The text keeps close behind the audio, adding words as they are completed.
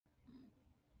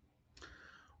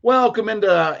Welcome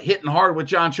into Hitting Hard with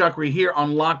Jon Chuckery here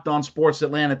on Locked On Sports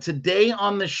Atlanta. Today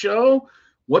on the show,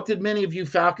 what did many of you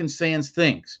Falcons fans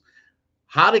think?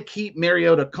 How to keep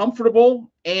Mariota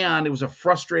comfortable, and it was a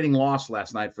frustrating loss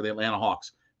last night for the Atlanta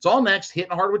Hawks. It's all next.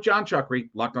 Hitting Hard with Jon Chuckery,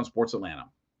 Locked On Sports Atlanta.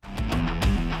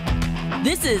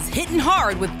 This is Hittin'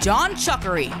 Hard with Jon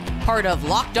Chuckery, part of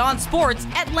Locked On Sports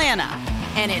Atlanta.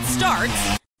 And it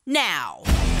starts now.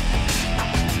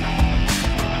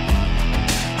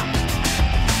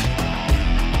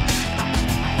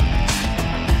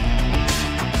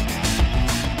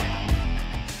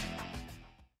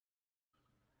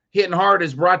 Hitting Hard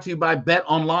is brought to you by Bet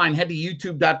Online. Head to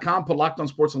youtube.com, put Locked On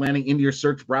Sports Atlanta into your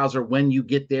search browser. When you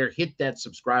get there, hit that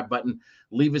subscribe button.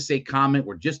 Leave us a comment.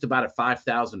 We're just about at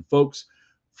 5,000 folks.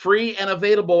 Free and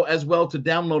available as well to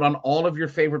download on all of your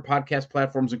favorite podcast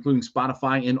platforms, including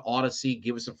Spotify and Odyssey.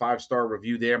 Give us a 5-star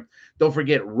review there. Don't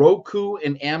forget Roku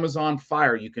and Amazon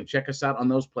Fire. You can check us out on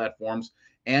those platforms.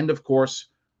 And, of course,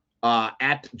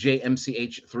 at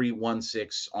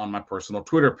JMCH316 on my personal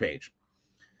Twitter page.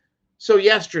 So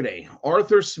yesterday,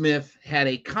 Arthur Smith had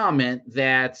a comment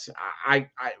that I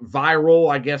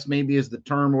viral, I guess maybe is the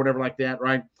term or whatever like that,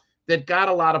 right? That got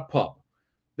a lot of pub.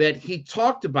 That he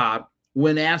talked about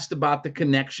when asked about the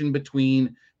connection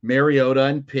between Mariota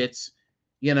and Pitts.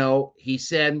 You know, he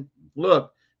said,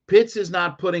 look, Pitts is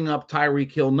not putting up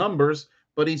Tyreek Hill numbers,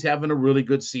 but he's having a really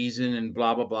good season and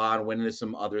blah, blah, blah, and went into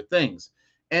some other things.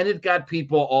 And it got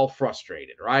people all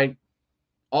frustrated, right?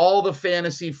 All the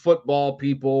fantasy football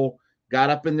people got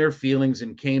up in their feelings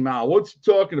and came out, what's he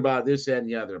talking about, this, that, and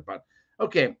the other. But,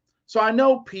 okay, so I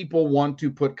know people want to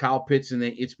put Kyle Pitts in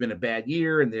it's been a bad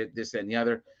year and this, that, and the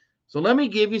other. So let me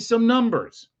give you some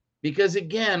numbers. Because,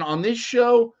 again, on this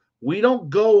show, we don't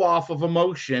go off of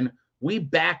emotion. We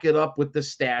back it up with the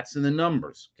stats and the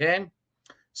numbers, okay?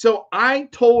 So I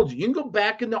told you, you can go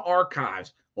back in the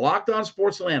archives, Locked On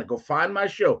Sports Atlanta, go find my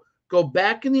show. Go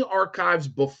back in the archives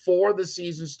before the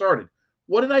season started.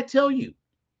 What did I tell you?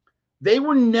 They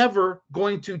were never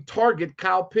going to target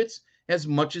Kyle Pitts as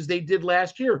much as they did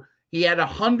last year. He had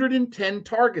 110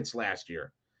 targets last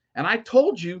year. And I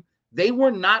told you they were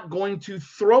not going to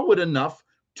throw it enough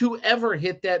to ever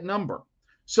hit that number.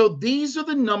 So these are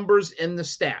the numbers and the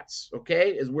stats,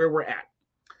 okay, is where we're at.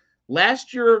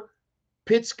 Last year,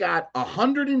 Pitts got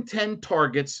 110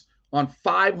 targets on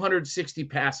 560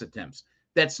 pass attempts.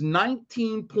 That's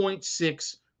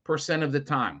 19.6% of the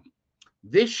time.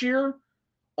 This year,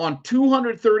 on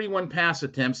 231 pass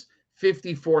attempts,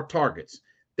 54 targets.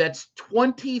 That's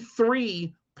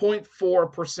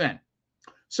 23.4%.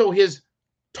 So his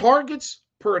targets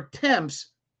per attempts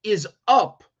is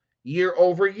up year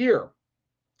over year.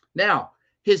 Now,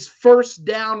 his first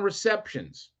down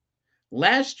receptions.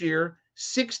 Last year,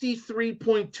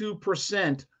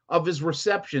 63.2% of his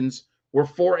receptions were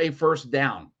for a first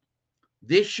down.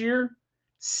 This year,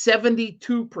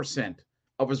 72%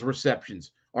 of his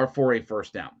receptions are for a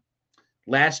first down.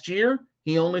 Last year,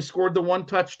 he only scored the one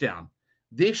touchdown.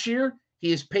 This year,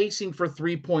 he is pacing for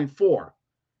 3.4.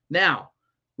 Now,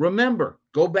 remember,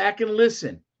 go back and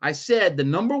listen. I said the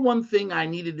number one thing I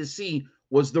needed to see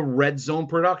was the red zone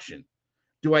production.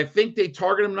 Do I think they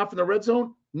target him enough in the red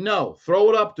zone? No. Throw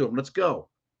it up to him. Let's go.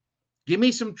 Give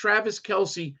me some Travis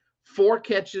Kelce, 4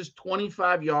 catches,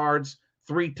 25 yards,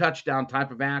 3 touchdown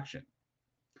type of action.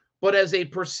 But as a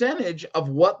percentage of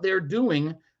what they're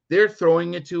doing, they're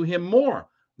throwing it to him more.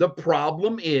 The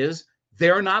problem is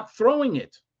they're not throwing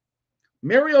it.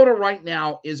 Mariota right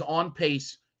now is on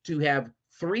pace to have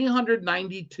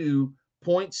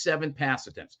 392.7 pass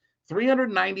attempts,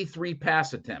 393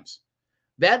 pass attempts.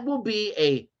 That will be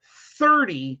a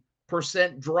 30%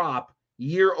 drop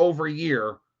year over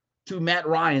year to Matt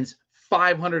Ryan's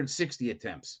 560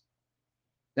 attempts.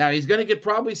 Now, he's going to get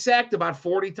probably sacked about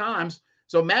 40 times.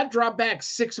 So Matt dropped back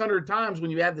 600 times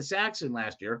when you add the sacks in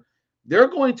last year. They're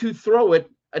going to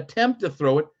attempt to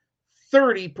throw it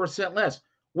 30% less,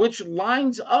 which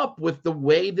lines up with the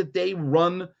way that they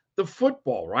run the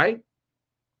football, right?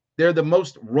 They're the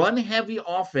most run-heavy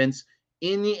offense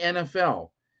in the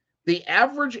NFL. The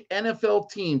average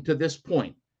NFL team to this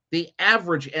point,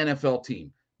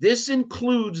 this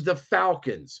includes the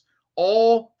Falcons,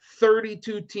 all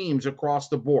 32 teams across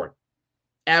the board,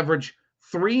 average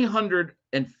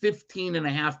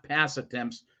 315.5 pass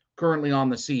attempts currently on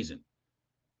the season.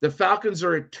 The Falcons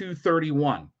are at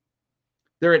 231.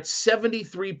 They're at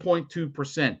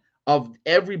 73.2% of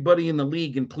everybody in the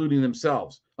league, including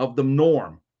themselves, of the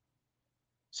norm.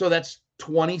 So that's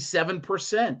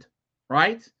 27%,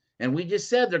 right? And we just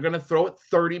said they're going to throw it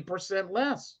 30%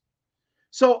 less.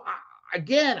 So,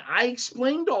 again, I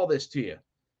explained all this to you.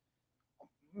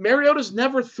 Mariota's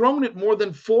never thrown it more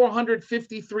than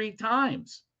 453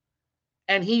 times.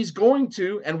 And he's going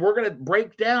to, and we're going to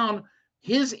break down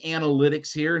his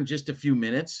analytics here in just a few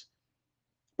minutes,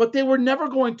 but they were never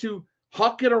going to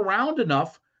huck it around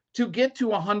enough to get to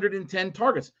 110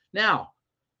 targets. Now,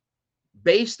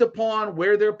 based upon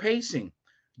where they're pacing,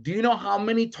 do you know how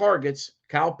many targets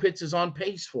Kyle Pitts is on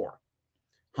pace for?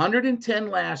 110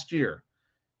 last year.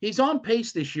 He's on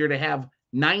pace this year to have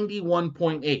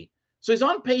 91.8. So he's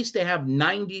on pace to have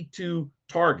 92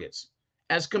 targets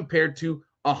as compared to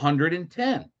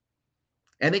 110.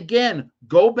 And again,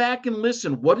 go back and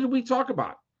listen. What did we talk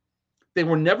about? They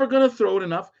were never going to throw it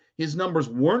enough. His numbers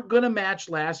weren't going to match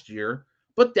last year,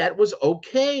 but that was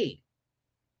okay.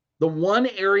 The one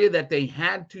area that they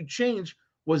had to change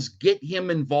was get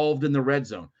him involved in the red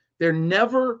zone. They're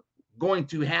never going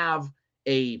to have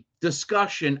a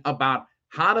discussion about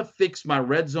how to fix my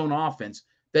red zone offense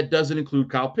that doesn't include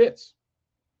Kyle Pitts.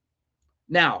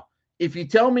 Now, if you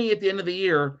tell me at the end of the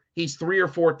year he's 3 or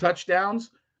 4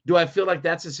 touchdowns, do I feel like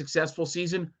that's a successful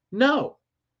season? No.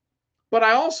 But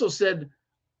I also said,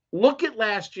 look at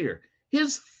last year.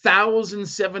 His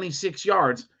 1,076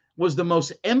 yards was the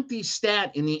most empty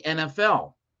stat in the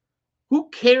NFL. Who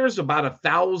cares about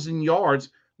 1,000 yards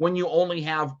when you only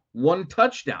have 1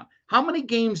 touchdown? How many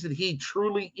games did he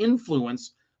truly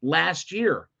influence last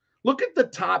year? Look at the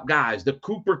top guys, the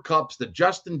Cooper Kupps, the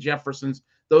Justin Jeffersons,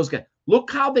 those guys.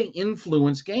 Look how they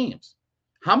influence games.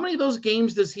 How many of those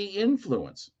games does he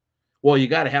influence? Well, you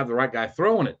got to have the right guy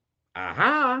throwing it.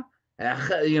 Aha.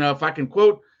 If I can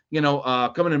quote,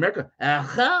 Coming to America,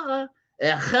 aha,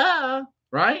 aha,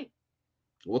 right?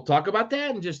 We'll talk about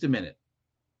that in just a minute.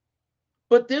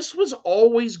 But this was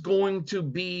always going to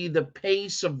be the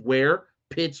pace of where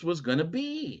Pitts was going to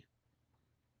be.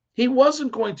 He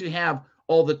wasn't going to have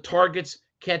all the targets,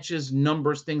 catches,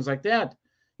 numbers, things like that.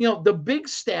 The big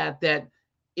stat that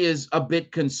is a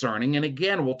bit concerning, and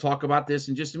again, we'll talk about this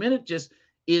in just a minute, just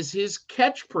is his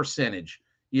catch percentage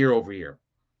year over year.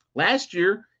 Last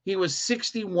year, he was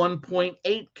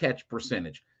 61.8 catch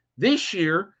percentage. This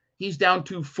year, he's down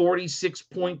to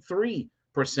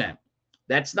 46.3%.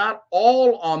 That's not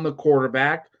all on the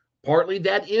quarterback. Partly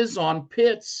that is on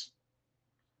Pitts,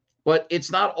 but it's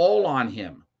not all on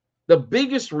him. The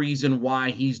biggest reason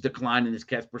why he's declining his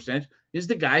catch percentage is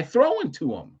the guy throwing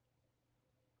to him.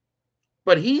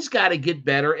 But he's got to get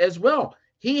better as well.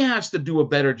 He has to do a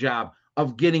better job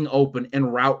of getting open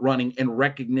and route running and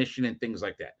recognition and things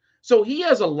like that. So he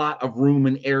has a lot of room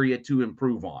and area to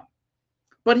improve on.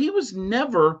 But he was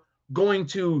never going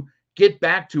to get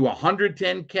back to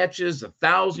 110 catches,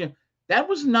 1,000. That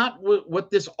was not what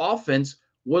this offense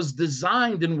was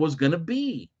designed and was going to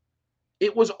be.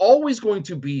 It was always going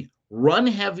to be run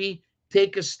heavy,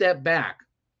 take a step back.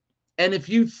 And if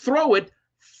you throw it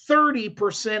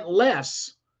 30%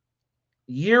 less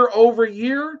year over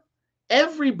year,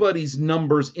 everybody's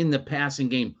numbers in the passing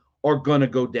game are going to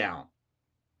go down.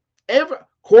 Every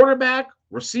quarterback,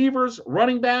 receivers,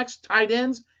 running backs, tight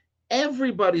ends,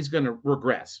 everybody's going to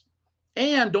regress.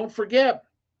 And don't forget,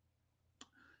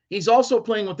 he's also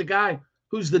playing with the guy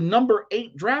who's the number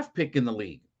 8 draft pick in the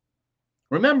league.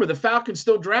 Remember, the Falcons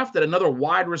still drafted another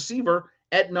wide receiver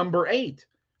at number 8.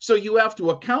 So you have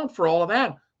to account for all of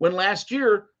that. When last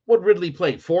year, what Ridley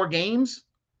played? 4 games?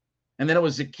 And then it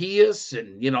was Zacchaeus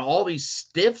and, all these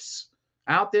stiffs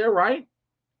out there, right?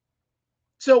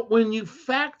 So when you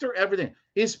factor everything,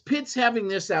 is Pitts having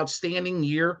this outstanding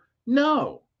year?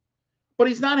 No. But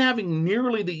he's not having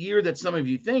nearly the year that some of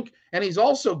you think. And he's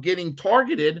also getting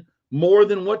targeted more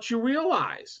than what you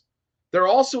realize. They're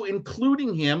also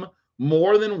including him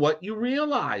more than what you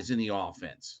realize in the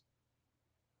offense.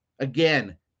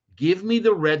 Again, give me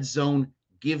the red zone.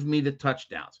 Give me the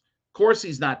touchdowns. Of course,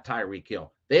 he's not Tyreek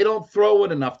Hill. They don't throw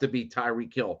it enough to be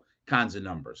Tyreek Hill kinds of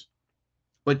numbers.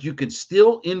 But you can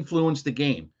still influence the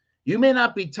game. You may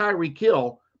not be Tyreek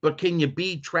Hill, but can you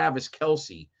be Travis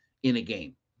Kelce in a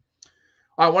game?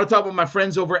 I want to talk about my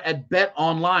friends over at Bet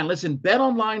Online. Listen,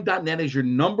 betonline.net is your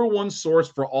number one source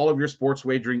for all of your sports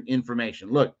wagering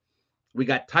information. Look, we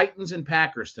got Titans and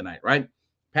Packers tonight, right?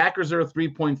 Packers are a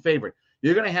 3-point favorite.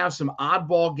 You're going to have some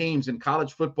oddball games in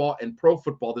college football and pro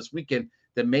football this weekend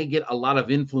that may get a lot of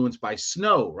influence by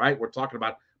snow, right? We're talking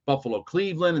about Buffalo,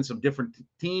 Cleveland, and some different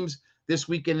teams this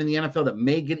weekend in the NFL that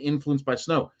may get influenced by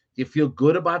snow. Do you feel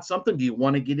good about something? Do you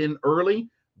want to get in early?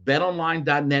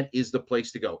 BetOnline.net is the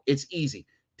place to go. It's easy.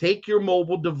 Take your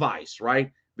mobile device,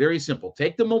 right? Very simple.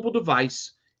 Take the mobile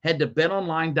device, head to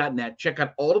BetOnline.net, check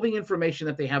out all of the information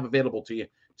that they have available to you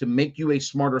to make you a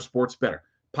smarter sports bettor.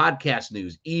 Podcast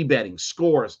news, e-betting,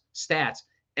 scores, stats,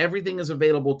 everything is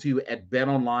available to you at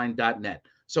BetOnline.net.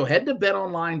 So head to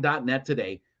betonline.net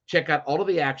today. Check out all of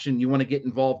the action. You want to get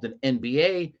involved in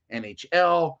NBA,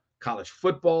 NHL, college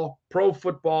football, pro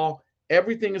football.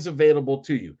 Everything is available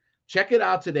to you. Check it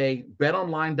out today.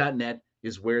 Betonline.net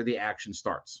is where the action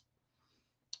starts.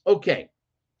 Okay,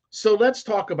 so let's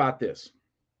talk about this,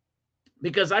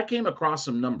 because I came across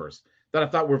some numbers that I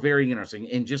thought were very interesting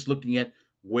in just looking at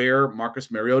where Marcus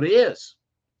Mariota is.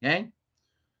 Okay,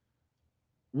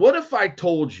 what if I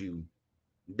told you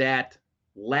that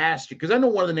last year, because I know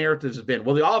one of the narratives has been,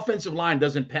 well, the offensive line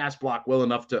doesn't pass block well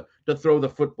enough to throw the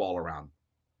football around.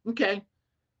 Okay,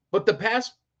 but the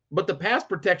pass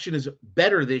protection is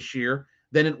better this year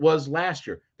than it was last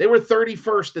year. They were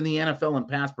 31st in the NFL in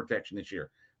pass protection this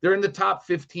year. They're in the top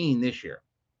 15 this year.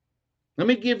 Let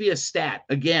me give you a stat.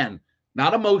 Again,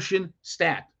 not emotion,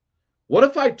 stat. What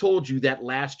if I told you that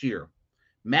last year,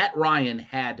 Matt Ryan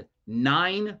had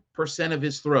 9% of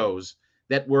his throws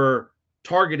that were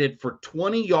targeted for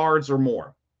 20 yards or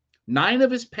more?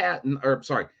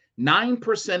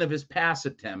 9% of his pass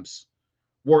attempts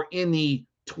were in the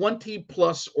 20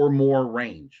 plus or more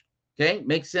range. Okay,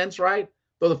 makes sense, right?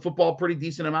 Throw the football pretty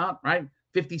decent amount, right?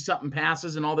 50 something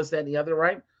passes and all this, that, and the other,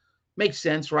 right? Makes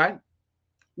sense, right?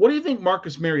 What do you think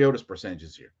Marcus Mariota's percentage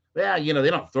is here? Well,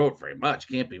 they don't throw it very much.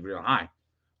 Can't be real high.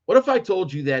 What if I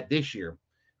told you that this year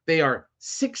they are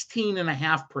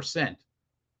 16.5%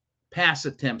 pass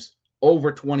attempts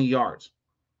over 20 yards?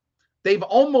 They've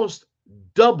almost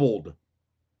doubled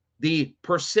the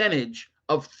percentage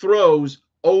of throws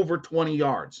over 20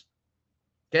 yards.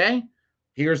 Okay?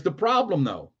 Here's the problem,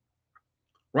 though.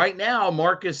 Right now,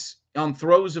 Marcus on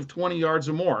throws of 20 yards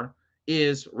or more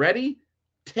is, ready?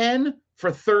 10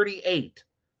 for 38,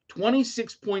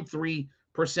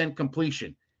 26.3%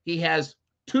 completion. He has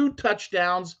 2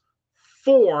 touchdowns,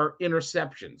 4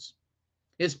 interceptions.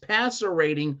 His passer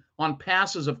rating on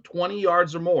passes of 20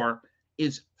 yards or more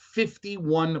is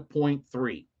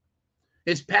 51.3.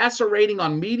 His passer rating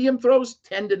on medium throws,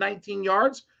 10 to 19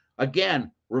 yards.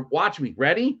 Again, watch me.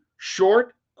 Ready?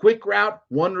 Short, quick route,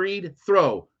 1 read,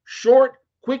 throw. Short,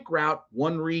 quick route,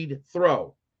 1 read,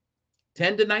 throw.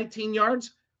 10 to 19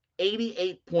 yards,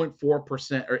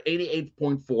 88.4% or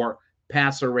 88.4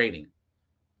 passer rating.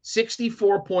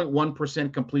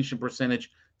 64.1% completion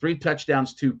percentage, 3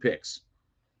 touchdowns, 2 picks.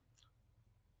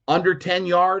 Under 10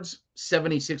 yards,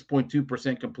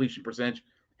 76.2% completion percentage.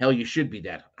 Hell, you should be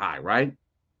that high, right?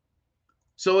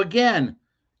 So again,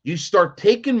 you start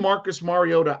taking Marcus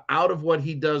Mariota out of what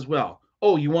he does well.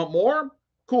 Oh, you want more?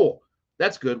 Cool.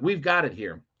 That's good. We've got it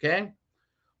here, okay?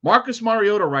 Marcus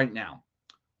Mariota right now,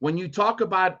 when you talk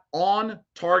about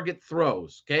on-target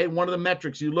throws, okay, one of the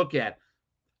metrics you look at,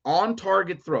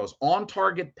 on-target throws,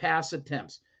 on-target pass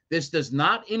attempts. This does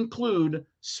not include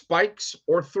spikes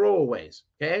or throwaways,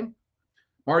 okay?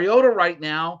 Mariota right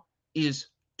now is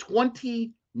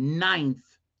 29th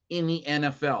in the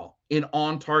NFL in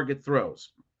on-target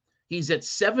throws. He's at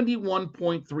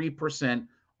 71.3%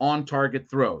 on-target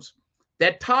throws.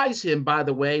 That ties him, by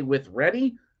the way, with,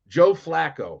 ready? Joe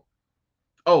Flacco.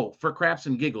 Oh, for craps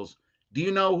and giggles, do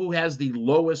you know who has the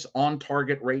lowest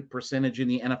on-target rate percentage in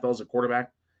the NFL as a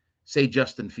quarterback? Say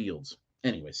Justin Fields.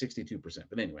 Anyway, 62%.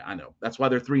 But anyway, I know. That's why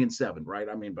they're 3-7, right?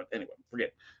 I mean, but anyway, forget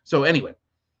it. So anyway,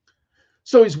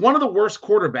 so he's one of the worst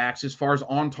quarterbacks as far as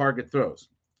on-target throws.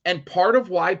 And part of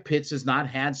why Pitts has not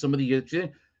had some of the,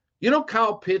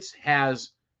 Kyle Pitts has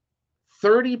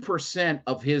 30%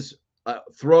 of his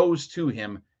throws to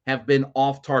him have been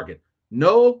off target.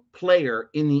 No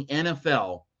player in the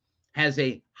NFL has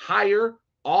a higher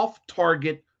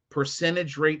off-target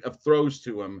percentage rate of throws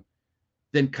to him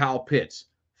than Kyle Pitts.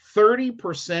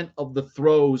 30% of the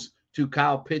throws to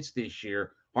Kyle Pitts this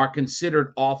year are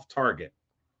considered off target.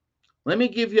 Let me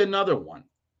give you another one,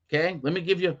 okay? Let me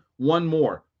give you one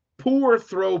more. Poor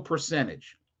throw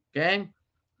percentage, okay?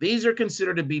 These are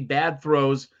considered to be bad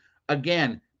throws.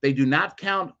 Again, they do not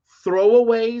count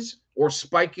throwaways or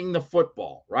spiking the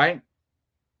football, right?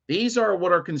 These are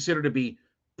what are considered to be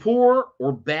poor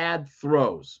or bad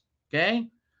throws, okay?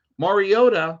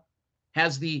 Mariota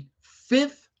has the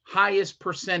 5th highest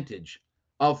percentage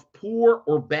of poor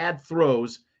or bad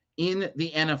throws in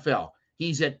the NFL.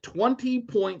 He's at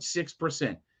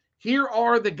 20.6%. Here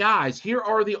are the guys, here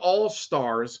are the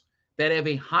all-stars that have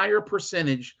a higher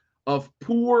percentage of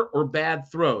poor or bad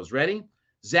throws. Ready?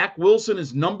 Zach Wilson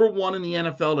is number 1 in the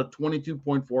NFL at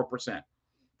 22.4%.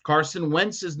 Carson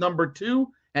Wentz is number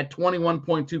 2 at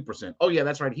 21.2%. Oh, yeah,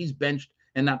 that's right. He's benched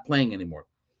and not playing anymore.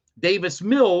 Davis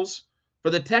Mills for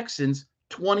the Texans,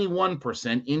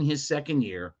 21% in his second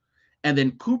year. And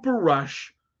then Cooper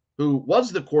Rush, who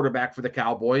was the quarterback for the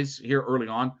Cowboys here early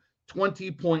on,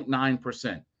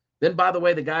 20.9%. Then, by the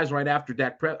way, the guys right after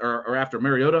after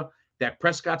Mariota, Dak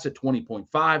Prescott's at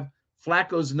 20.5.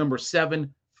 Flacco's number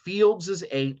 7. Fields is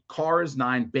 8. Carr is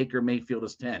 9. Baker Mayfield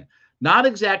is 10. Not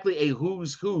exactly a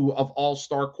who's who of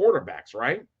all-star quarterbacks,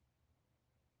 right?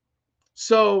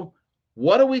 So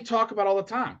what do we talk about all the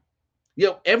time?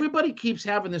 Everybody keeps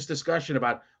having this discussion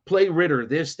about play Ritter,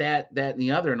 this, that, and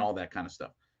the other, and all that kind of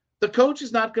stuff. The coach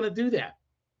is not going to do that.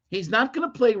 He's not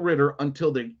going to play Ritter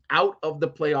until they're out of the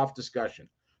playoff discussion.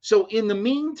 So in the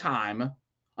meantime,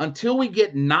 until we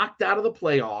get knocked out of the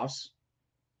playoffs,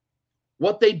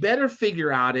 what they better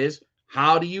figure out is,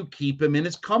 how do you keep him in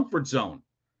his comfort zone?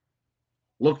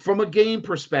 Look from a game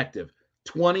perspective.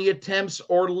 20 attempts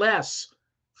or less,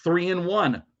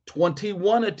 3-1.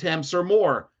 21 attempts or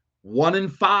more,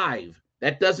 1-5.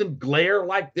 That doesn't glare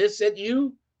like this at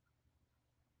you?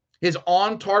 His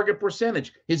on-target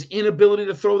percentage, his inability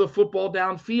to throw the football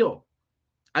downfield.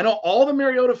 I know all the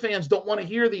Mariota fans don't want to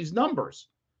hear these numbers.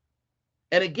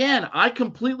 And again, I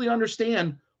completely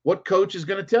understand what coach is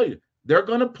going to tell you. They're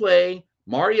going to play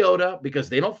Mariota because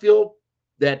they don't feel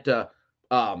that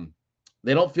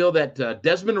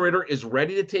Desmond Ritter is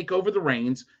ready to take over the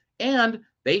reins, and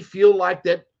they feel like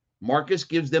that Marcus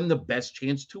gives them the best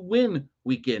chance to win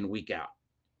week in, week out.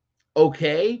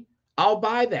 Okay, I'll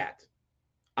buy that.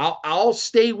 I'll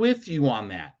stay with you on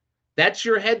that. That's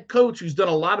your head coach who's done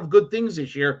a lot of good things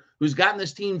this year, who's gotten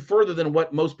this team further than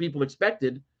what most people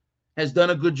expected, has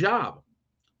done a good job.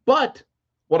 But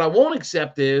what I won't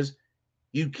accept is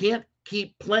you can't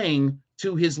keep playing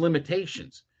to his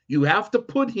limitations. You have to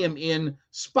put him in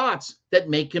spots that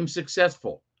make him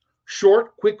successful.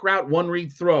 Short, quick route,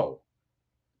 one-read throw.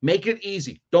 Make it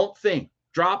easy. Don't think.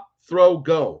 Drop, throw,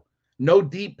 go. No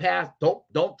deep pass.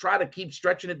 Don't try to keep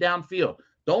stretching it downfield.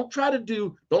 Don't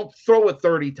throw it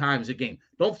 30 times a game.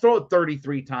 Don't throw it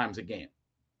 33 times a game.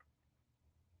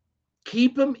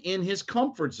 Keep him in his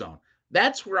comfort zone.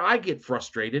 That's where I get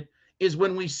frustrated, is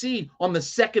when we see on the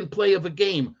second play of a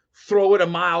game, throw it a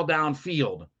mile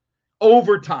downfield.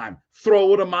 Overtime,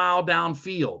 throw it a mile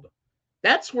downfield.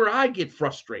 That's where I get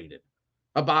frustrated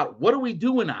about what are we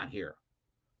doing out here.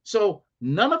 So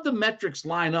none of the metrics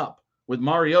line up with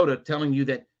Mariota telling you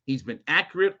that he's been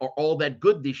accurate or all that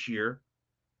good this year.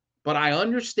 But I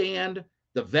understand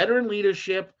the veteran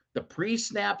leadership, the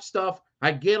pre-snap stuff.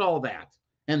 I get all that.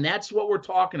 And that's what we're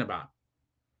talking about.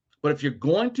 But if you're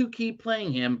going to keep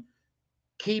playing him,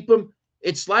 keep him.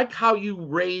 It's like how you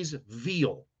raise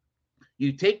veal.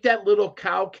 You take that little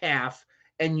cow calf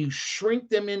and you shrink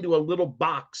them into a little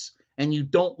box and you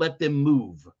don't let them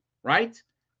move, right?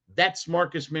 That's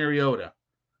Marcus Mariota.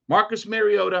 Marcus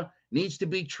Mariota needs to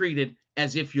be treated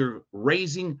as if you're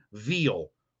raising veal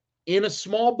in a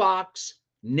small box,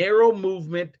 narrow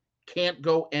movement, can't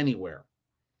go anywhere.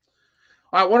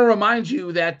 I want to remind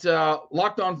you that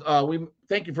Locked On, we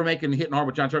thank you for making Hittin Hard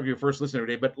with Jon Chuckery your first listen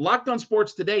every day, but Locked On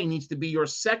Sports Today needs to be your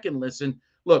second listen.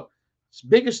 Look,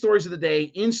 biggest stories of the day,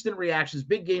 instant reactions,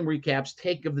 big game recaps,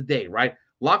 take of the day, right?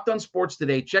 Locked On Sports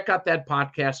Today. Check out that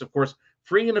podcast, of course,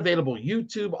 free and available,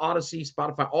 YouTube, Odyssey,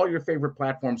 Spotify, all your favorite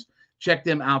platforms. Check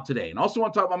them out today. And also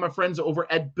want to talk about my friends over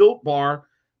at Built Bar.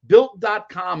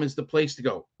 Built.com is the place to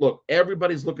go. Look,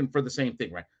 everybody's looking for the same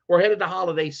thing, right? We're headed to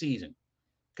holiday season,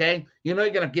 okay? You know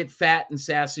you're going to get fat and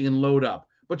sassy and load up,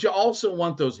 but you also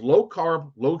want those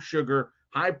low-carb, low-sugar,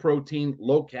 high-protein,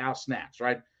 low-cal snacks,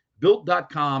 right?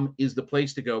 Built.com is the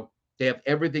place to go. They have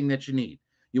everything that you need.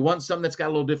 You want something that's got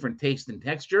a little different taste and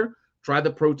texture? Try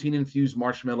the protein-infused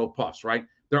marshmallow puffs, right?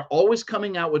 They're always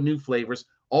coming out with new flavors,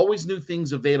 always new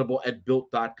things available at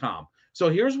Built.com. So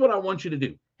here's what I want you to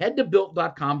do. Head to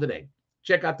Built.com today.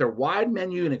 Check out their wide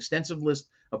menu and extensive list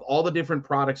of all the different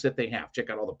products that they have. Check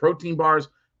out all the protein bars,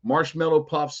 marshmallow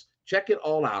puffs. Check it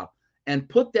all out and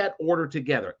put that order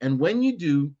together. And when you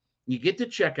do, you get to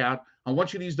checkout. I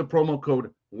want you to use the promo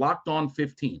code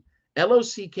LOCKEDON15.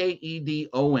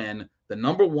 LOCKEDON, the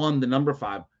number 1, the number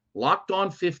 5,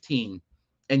 LOCKEDON15,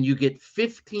 and you get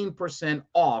 15%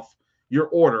 off your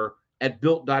order at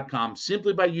Built.com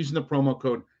simply by using the promo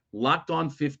code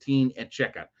LOCKEDON15 at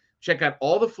checkout. Check out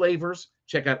all the flavors.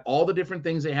 Check out all the different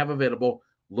things they have available.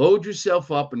 Load yourself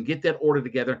up and get that order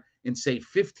together and save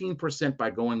 15% by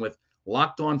going with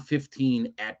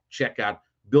LOCKEDON15 at checkout.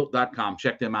 Built.com.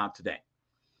 Check them out today.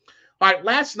 All right,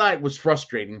 last night was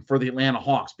frustrating for the Atlanta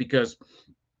Hawks because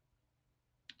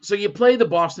so you play the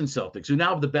Boston Celtics, who now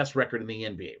have the best record in the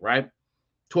NBA, right?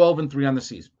 12-3 on the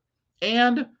season.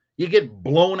 And you get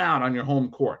blown out on your home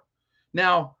court.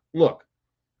 Now, look,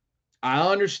 I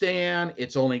understand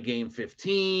it's only game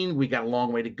 15. We got a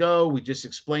long way to go. We just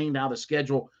explained how the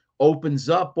schedule opens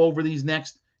up over these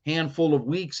next handful of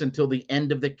weeks until the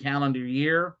end of the calendar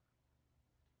year.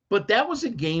 But that was a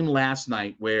game last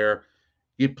night where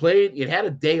you had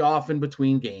a day off in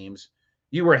between games.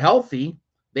 You were healthy.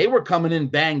 They were coming in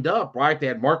banged up, right? They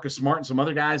had Marcus Smart and some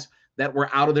other guys that were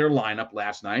out of their lineup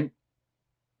last night.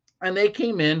 And they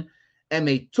came in and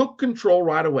they took control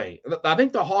right away. I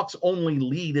think the Hawks' only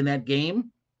lead in that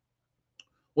game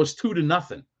was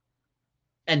 2-0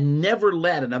 and never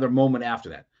led another moment after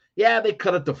that. Yeah, they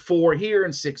cut it to 4 here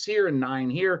and 6 here and 9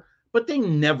 here, but they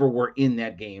never were in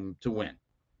that game to win.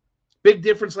 Big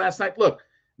difference last night. Look,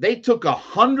 they took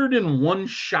 101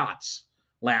 shots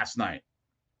last night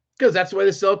because that's the way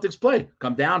the Celtics play.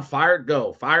 Come down, fire,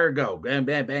 go, bang,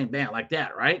 bang, bang, bang, like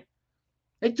that, right?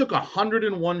 They took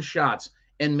 101 shots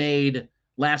and made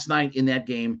last night in that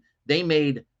game, they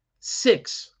made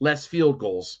 6 less field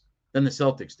goals than the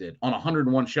Celtics did on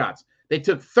 101 shots. They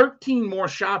took 13 more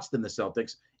shots than the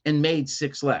Celtics and made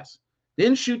 6 less.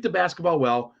 Didn't shoot the basketball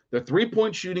well. Their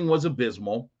three-point shooting was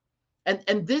abysmal.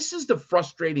 And this is the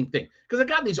frustrating thing, because I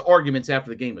got these arguments after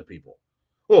the game with people.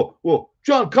 Oh, well,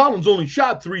 John Collins only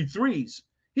shot 3 threes.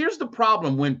 Here's the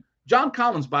problem. When John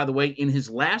Collins, by the way, in his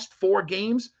last 4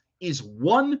 games is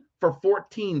 1 for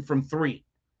 14 from 3.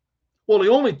 Well, he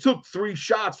only took 3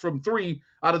 shots from 3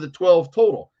 out of the 12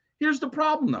 total. Here's the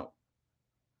problem, though.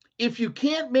 If you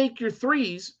can't make your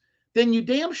threes, then you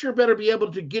damn sure better be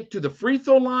able to get to the free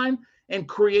throw line and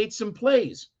create some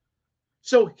plays.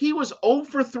 So he was 0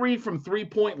 for 3 from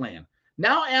three-point land.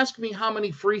 Now ask me how many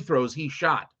free throws he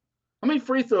shot. How many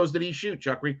free throws did he shoot,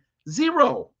 Chuckery?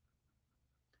 0.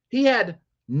 He had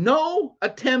no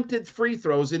attempted free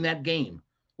throws in that game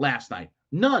last night.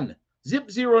 None.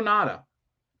 Zip, zero, nada.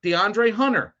 DeAndre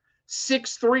Hunter,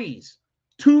 6 threes.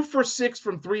 2 for 6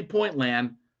 from three-point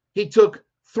land. He took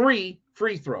 3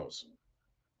 free throws.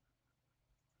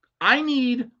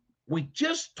 We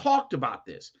just talked about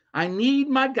this. I need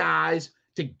my guys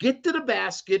to get to the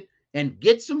basket and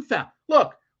get some foul.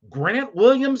 Look, Grant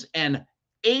Williams and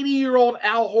 80-year-old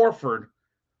Al Horford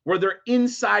were their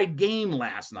inside game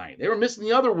last night. They were missing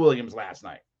the other Williams last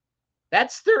night.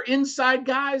 That's their inside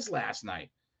guys last night.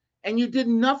 And you did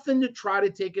nothing to try to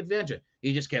take advantage of it.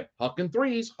 You just kept hucking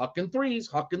threes.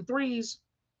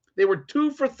 They were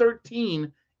 2 for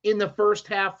 13 in the first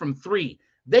half from 3.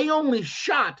 They only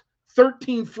shot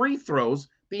 13 free throws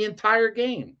the entire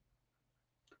game.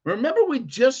 Remember, we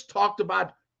just talked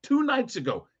about 2 nights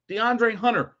ago, DeAndre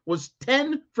Hunter was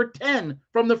 10 for 10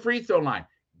 from the free throw line.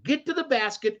 Get to the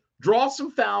basket, draw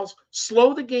some fouls,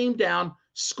 slow the game down,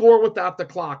 score without the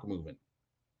clock moving.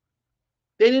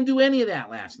 They didn't do any of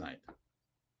that last night.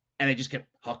 And they just kept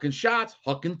hucking shots,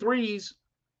 hucking threes.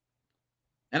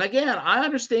 And again, I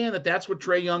understand that that's what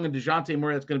Trae Young and DeJounte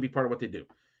Murray, that's going to be part of what they do.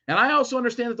 And I also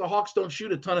understand that the Hawks don't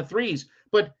shoot a ton of threes.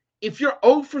 But if you're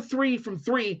 0 for 3 from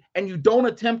 3 and you don't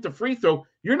attempt a free throw,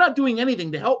 you're not doing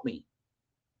anything to help me.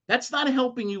 That's not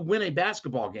helping you win a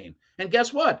basketball game. And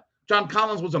guess what? John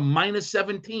Collins was a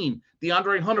 -17.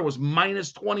 DeAndre Hunter was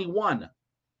 -21.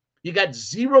 You got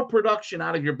 0 production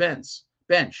out of your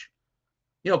bench.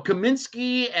 You know,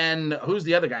 Kaminsky and who's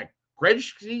the other guy?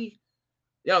 Gretzky.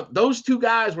 You know, those 2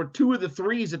 guys were 2 of the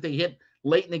threes that they hit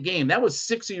late in the game. That was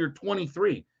 6 of your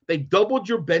 23. They doubled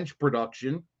your bench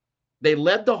production. They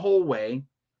led the whole way.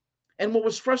 And what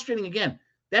was frustrating, again,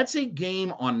 that's a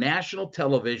game on national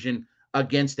television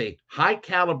against a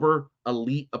high-caliber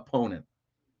elite opponent.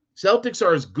 Celtics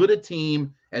are as good a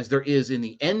team as there is in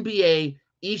the NBA,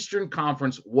 Eastern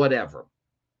Conference, whatever.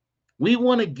 We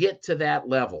want to get to that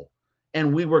level,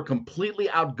 and we were completely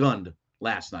outgunned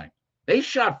last night. They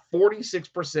shot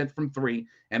 46% from 3,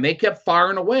 and they kept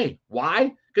firing away.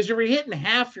 Why? Because you were hitting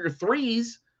half your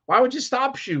threes. Why would you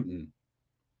stop shooting?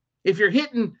 If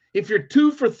you're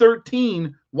 2 for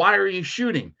 13, why are you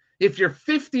shooting? If you're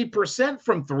 50%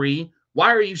 from 3,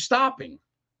 why are you stopping?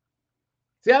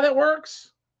 See how that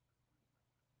works?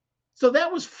 So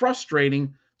that was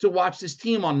frustrating to watch this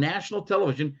team on national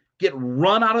television get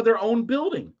run out of their own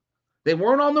building. They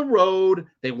weren't on the road.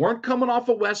 They weren't coming off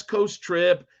a West Coast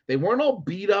trip. They weren't all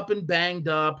beat up and banged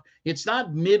up. It's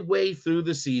not midway through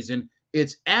the season.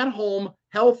 It's at home,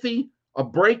 healthy, a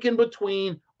break in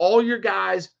between, all your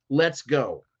guys, let's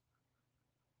go.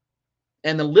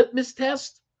 And the litmus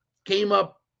test came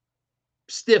up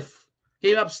stiff,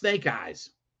 came up snake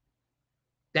eyes.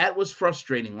 That was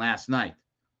frustrating last night.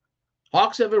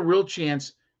 Hawks have a real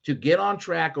chance to get on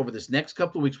track over this next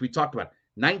couple of weeks. We talked about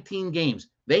 19 games.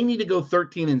 They need to go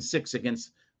 13-6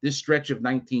 against this stretch of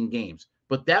 19 games.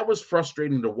 But that was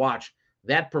frustrating to watch,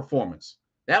 that performance.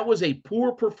 That was a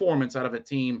poor performance out of a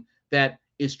team that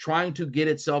is trying to get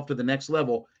itself to the next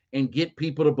level and get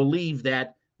people to believe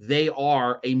that they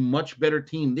are a much better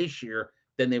team this year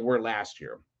than they were last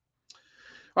year.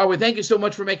 All right, well, thank you so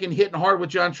much for making Hittin' Hard with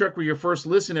Jon Chuckery your first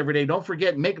listen every day. Don't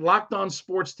forget, make Locked On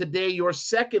Sports Today your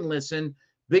second listen.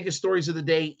 Biggest stories of the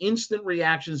day, instant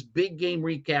reactions, big game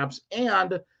recaps,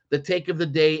 and the take of the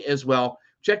day as well.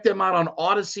 Check them out on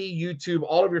Odyssey, YouTube,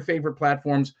 all of your favorite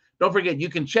platforms. Don't forget, you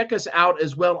can check us out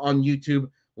as well on YouTube.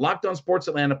 Locked On Sports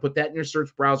Atlanta. Put that in your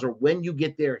search browser. When you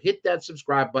get there, hit that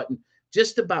subscribe button.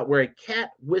 Just about we're a cat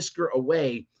whisker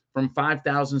away from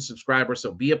 5,000 subscribers.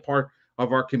 So be a part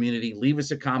of our community. Leave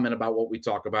us a comment about what we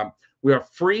talk about. We are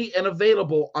free and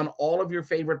available on all of your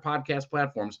favorite podcast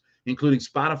platforms, including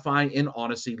Spotify and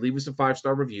Odyssey. Leave us a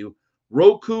 5-star review.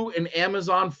 Roku and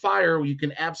Amazon Fire. You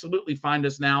can absolutely find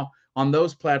us now on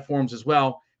those platforms as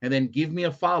well. And then give me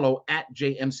a follow at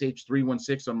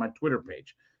JMCH316 on my Twitter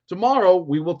page. Tomorrow,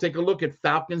 we will take a look at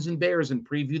Falcons and Bears and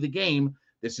preview the game.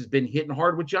 This has been Hittin'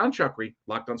 Hard with Jon Chuckery,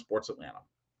 Locked On Sports Atlanta.